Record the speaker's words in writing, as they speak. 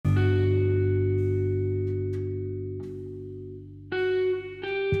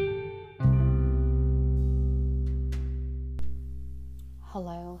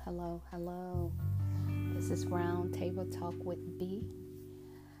Table Talk with B.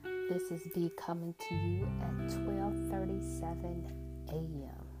 This is B coming to you at 12:37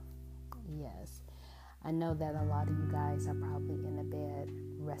 a.m. Yes, I know that a lot of you guys are probably in the bed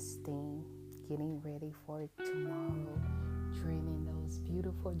resting, getting ready for tomorrow, dreaming those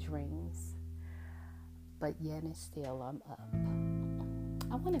beautiful dreams. But yet and still, I'm up.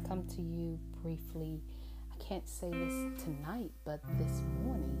 I want to come to you briefly. I can't say this tonight, but this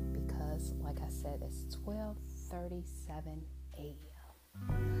morning, because like I said, it's 12:37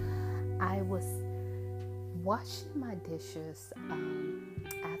 a.m. I was washing my dishes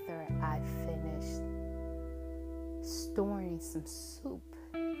after I finished storing some soup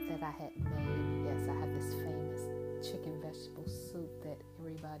that I had made. Yes, I have this famous chicken vegetable soup that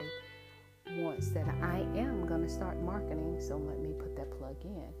everybody wants that I am going to start marketing, so let me put that plug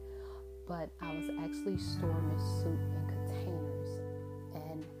in. But I was actually storing the soup in containers,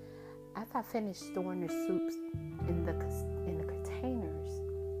 and after I finished storing the soups in the containers,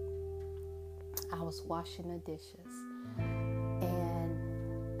 I was washing the dishes,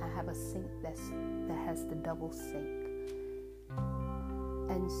 and I have a sink that has the double sink,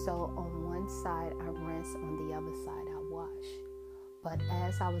 and so on one side I rinse, on the other side I wash. But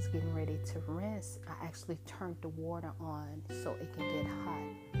as I was getting ready to rinse, I actually turned the water on so it can get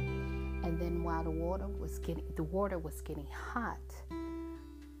hot. And then while the water was getting hot,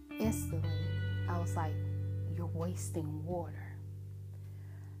 instantly I was like, "You're wasting water."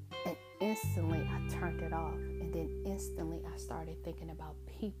 And instantly I turned it off. And then instantly I started thinking about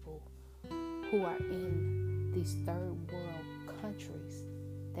people who are in these third world countries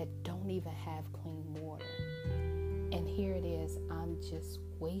that don't even have clean water. And here it is, I'm just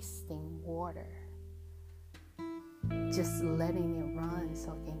wasting water, just letting it run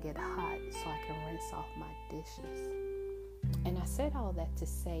so it can get hot, so I can rinse off my dishes. And I said all that to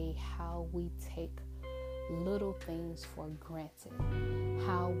say how we take little things for granted,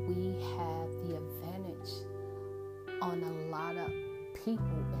 how we have the advantage on a lot of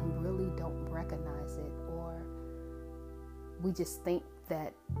people and really don't recognize it, or we just think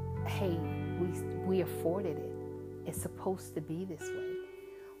that, hey, we afforded it. It's supposed to be this way,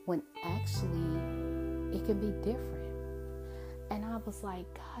 when actually it can be different. And I was like,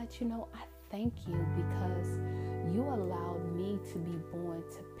 God, I thank you because you allowed me to be born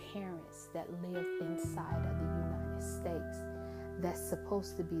to parents that live inside of the United States. That's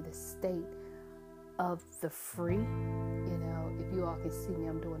supposed to be the state of the free. If you all can see me,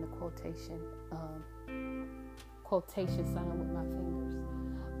 I'm doing a quotation sign with my fingers.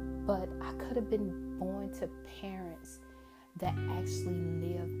 But I could have been born to parents that actually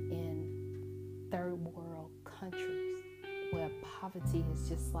live in third world countries where poverty is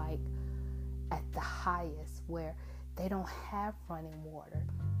just like at the highest, where they don't have running water,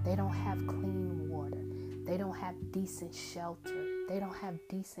 they don't have clean water, they don't have decent shelter, they don't have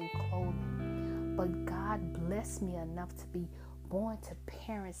decent clothing. But God blessed me enough to be born to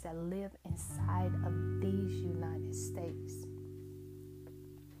parents that live inside of these United States.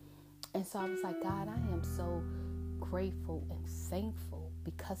 And so I was like, God, I am so grateful and thankful,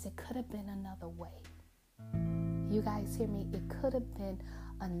 because it could have been another way. You guys hear me? It could have been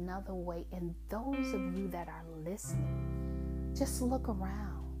another way. And those of you that are listening, just look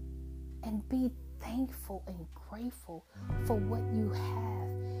around and be thankful and grateful for what you have.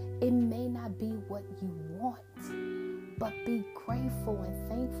 It may not be what you want, but be grateful and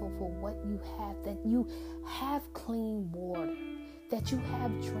thankful for what you have, that you have clean water, that you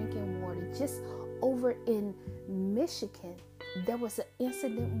have drinking water. Just over in Michigan, there was an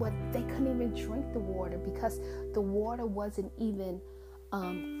incident where they couldn't even drink the water because the water wasn't even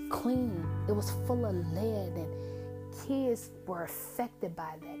clean. It was full of lead, and kids were affected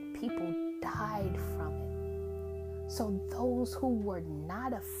by that. People died from it. So those who were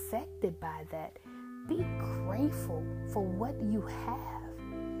not affected by that, be grateful for what you have.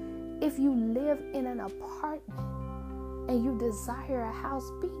 If you live in an apartment and you desire a house,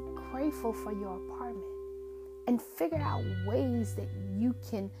 be grateful for your apartment and figure out ways that you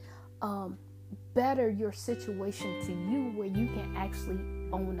can better your situation to you, where you can actually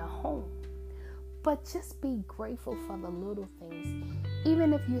own a home. But just be grateful for the little things.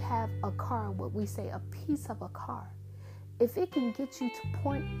 Even if you have a car, what we say, a piece of a car, if it can get you to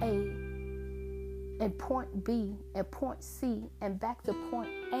point A and point B and point C and back to point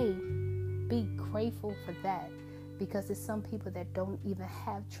A, be grateful for that. Because there's some people that don't even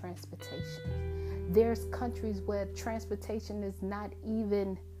have transportation. There's countries where transportation is not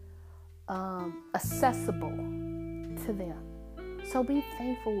even accessible to them. So be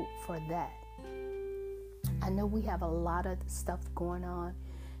thankful for that. I know we have a lot of stuff going on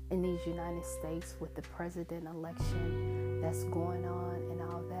in these United States with the president election that's going on and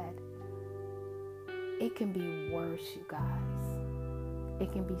all that, it can be worse, you guys.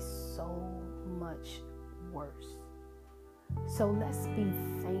 It can be so much worse. So let's be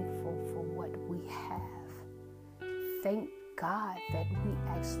thankful for what we have. Thank God that we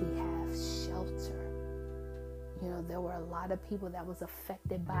actually have shelter. You know, there were a lot of people that was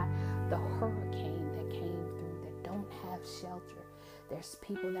affected by the hurricane that came through that don't have shelter. There's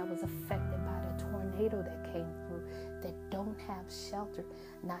people that was affected by the tornado that came through that don't have shelter.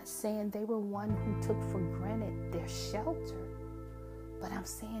 Not saying they were one who took for granted their shelter, but I'm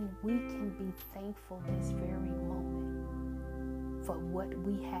saying we can be thankful this very moment for what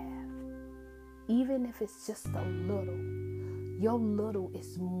we have. Even if it's just a little, your little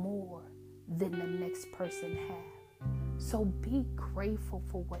is more than the next person has. So be grateful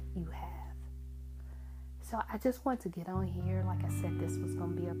for what you have. So I just want to get on here. Like I said, this was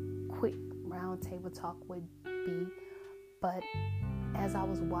going to be a quick roundtable talk with B. But as I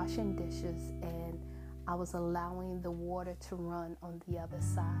was washing dishes and I was allowing the water to run on the other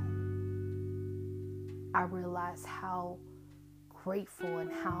side, I realized how grateful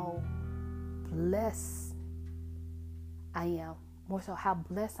and how blessed I am. More so how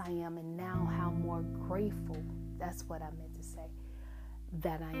blessed I am, and now how more grateful, that's what I meant to say,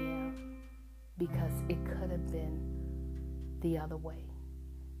 that I am. Because it could have been the other way.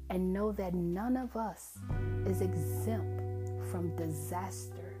 And know that none of us is exempt from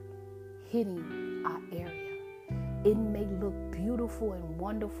disaster hitting our area. It may look beautiful and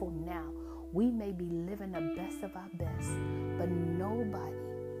wonderful now. We may be living the best of our best, but nobody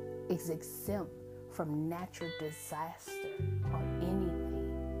is exempt from natural disaster or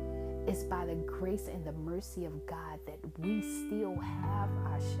anything. It's by the grace and the mercy of God that we still have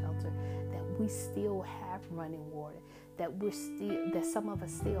our shelter, that we still have running water, that some of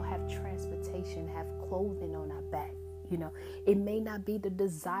us still have transportation, have clothing on our back. You know, it may not be the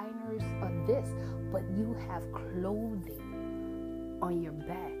designers of this, but you have clothing on your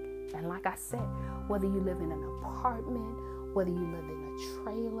back. And like I said, whether you live in an apartment, whether you live in a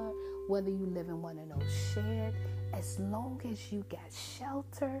trailer, whether you live in one of those sheds, as long as you got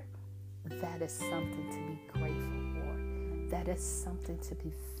shelter, that is something to be grateful for. That is something to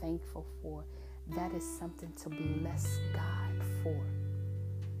be thankful for. That is something to bless God for.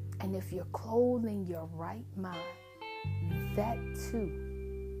 And if you're clothing your right mind, that too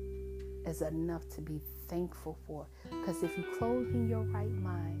is enough to be thankful for. Because if you're clothing your right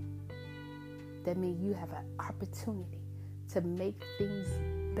mind, that means you have an opportunity to make things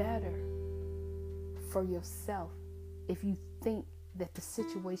better for yourself. If you think that the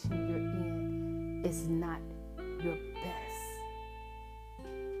situation you're in is not your best.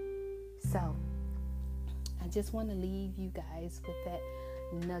 So, I just want to leave you guys with that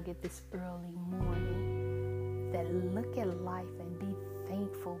nugget this early morning, that look at life and be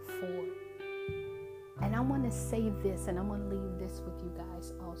thankful for it. And I want to say this, and I'm going to leave this with you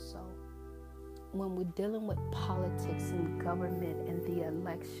guys also. When we're dealing with politics and government and the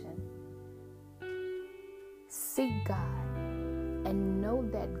election, seek God and know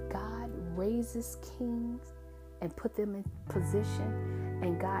that God raises kings and put them in position,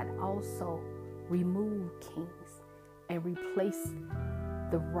 and God also remove kings and replace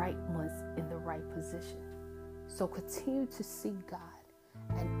the right ones in the right position. So continue to seek God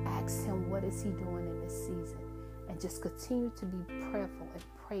and ask Him what is He doing in this season, and just continue to be prayerful and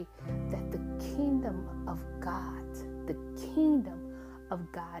pray that the kingdom of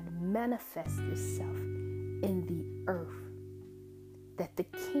God manifests itself in the earth. That the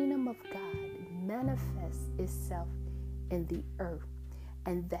kingdom of God manifests itself in the earth,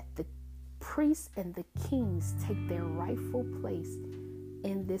 and that the priests and the kings take their rightful place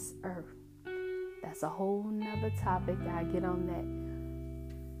in this earth. That's a whole nother topic. I'll get on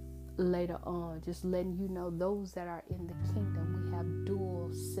that later on. Just letting you know, those that are in the kingdom, we have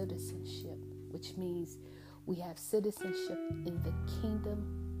dual citizenship, which means we have citizenship in the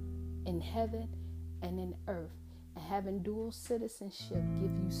kingdom, in heaven and in earth. And having dual citizenship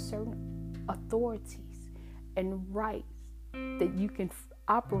give you certain authorities and rights that you can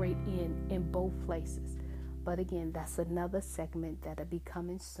operate in both places. But again, that's another segment that'll be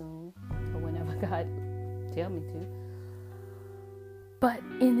coming soon, or whenever God tell me to. But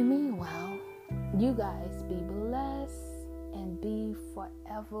in the meanwhile, you guys be blessed and be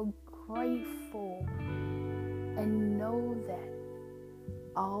forever grateful, and know that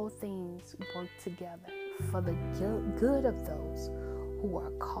all things work together for the good of those who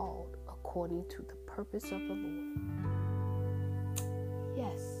are called according to the purpose of the Lord.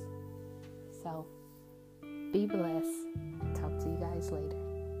 Yes. So, be blessed. Talk to you guys later.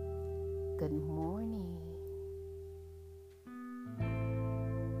 Good morning.